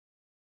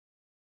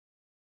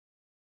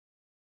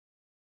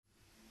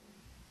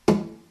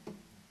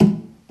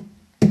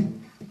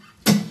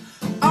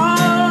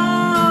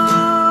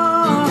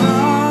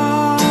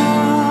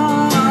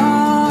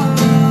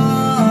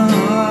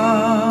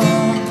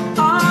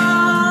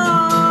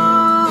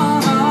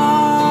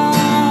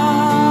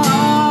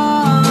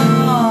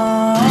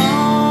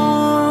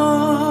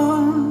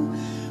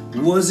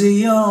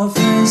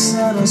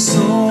I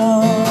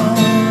saw,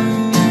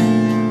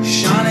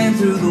 shining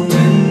through the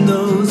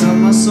windows of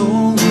my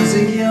soul. Was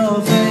it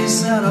your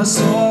face that I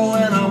saw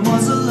when I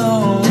was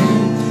alone,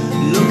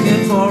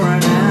 looking for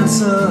an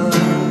answer,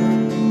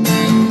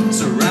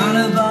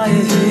 surrounded by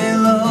a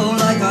halo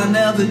like I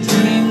never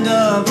dreamed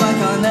of, like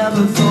I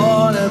never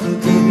thought ever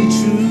could be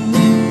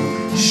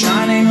true,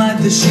 shining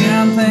like the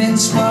champagne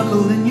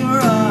sparkle in your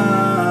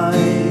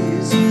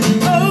eyes.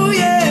 Oh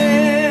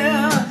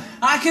yeah,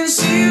 I can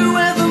see you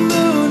where the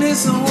moon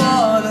is the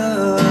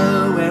water,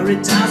 where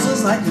it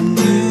dazzles like a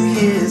New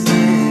Year's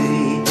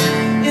Day.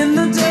 In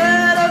the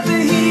dead of the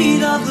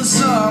heat of the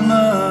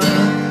summer,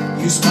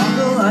 you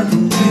sparkle like a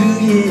New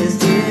Year's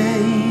Day.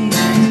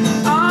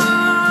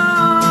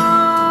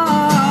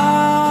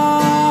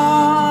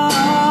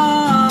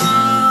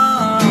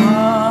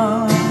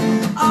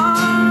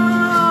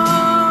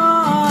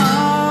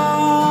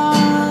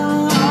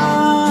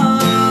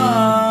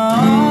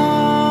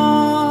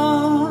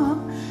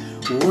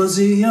 Was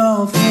it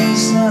your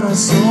face that I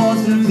saw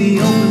through the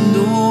open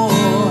door,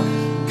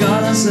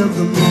 goddess of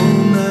the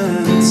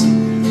moment?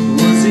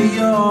 Was it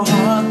your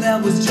heart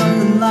that was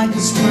jumping like a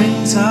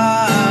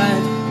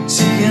springtide,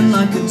 ticking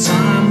like a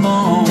time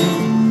bomb?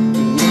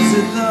 Was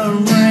it the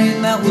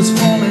rain that was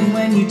falling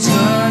when you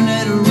turned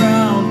it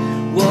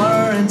around,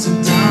 water into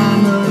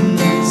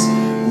diamonds?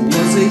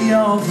 Was it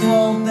your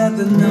fault that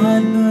the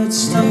night birds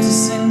stopped to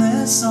sing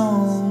their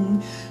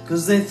song,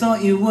 'cause they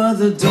thought you were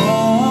the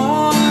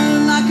dawn?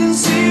 I can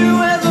see you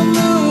where the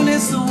moon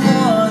is the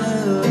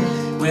water,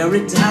 where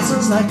it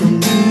dazzles like a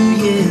New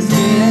Year's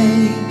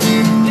Day.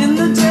 In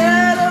the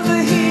dead of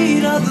the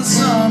heat of the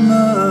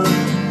summer,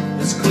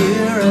 as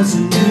clear as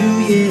a New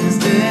Year's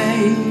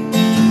Day.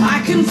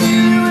 I can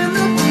feel you in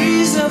the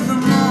breeze of the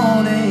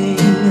morning,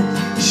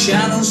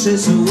 shadows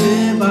chased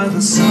away by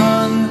the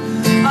sun.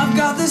 I've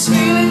got this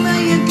feeling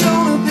that you're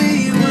gonna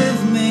be with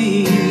me,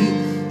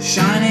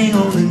 shining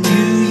on a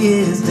New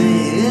Year's Day.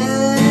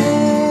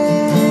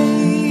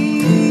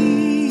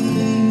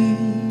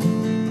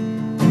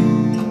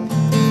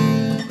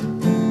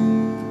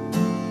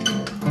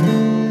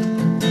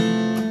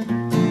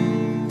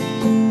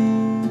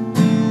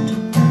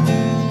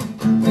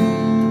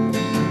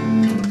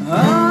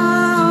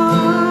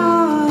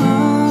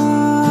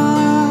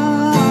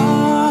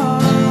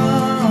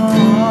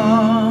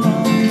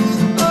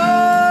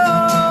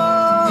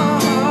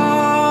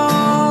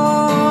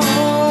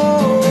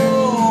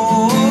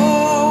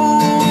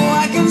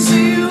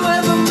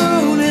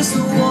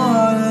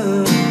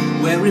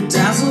 It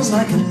dazzles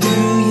like a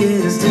New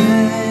Year's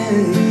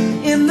Day.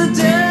 In the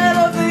dead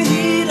of the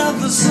heat of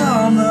the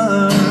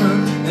summer,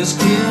 as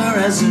clear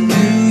as a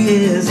New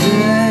Year's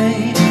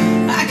Day.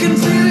 I can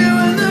feel you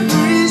in the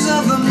breeze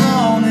of the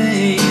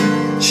morning,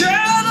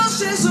 shadows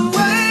chased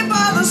away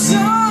by the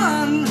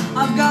sun.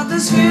 I've got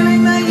this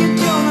feeling that you're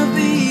gonna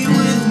be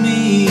with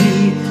me,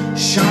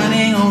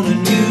 shining on a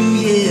New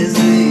Year's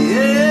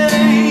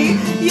Day.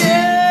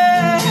 Yeah,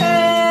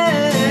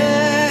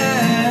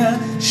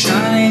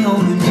 shining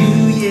on a New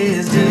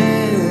Year's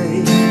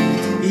Day.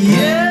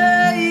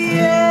 Yeah,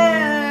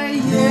 yeah,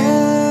 yeah.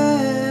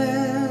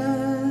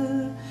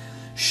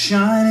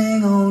 Shine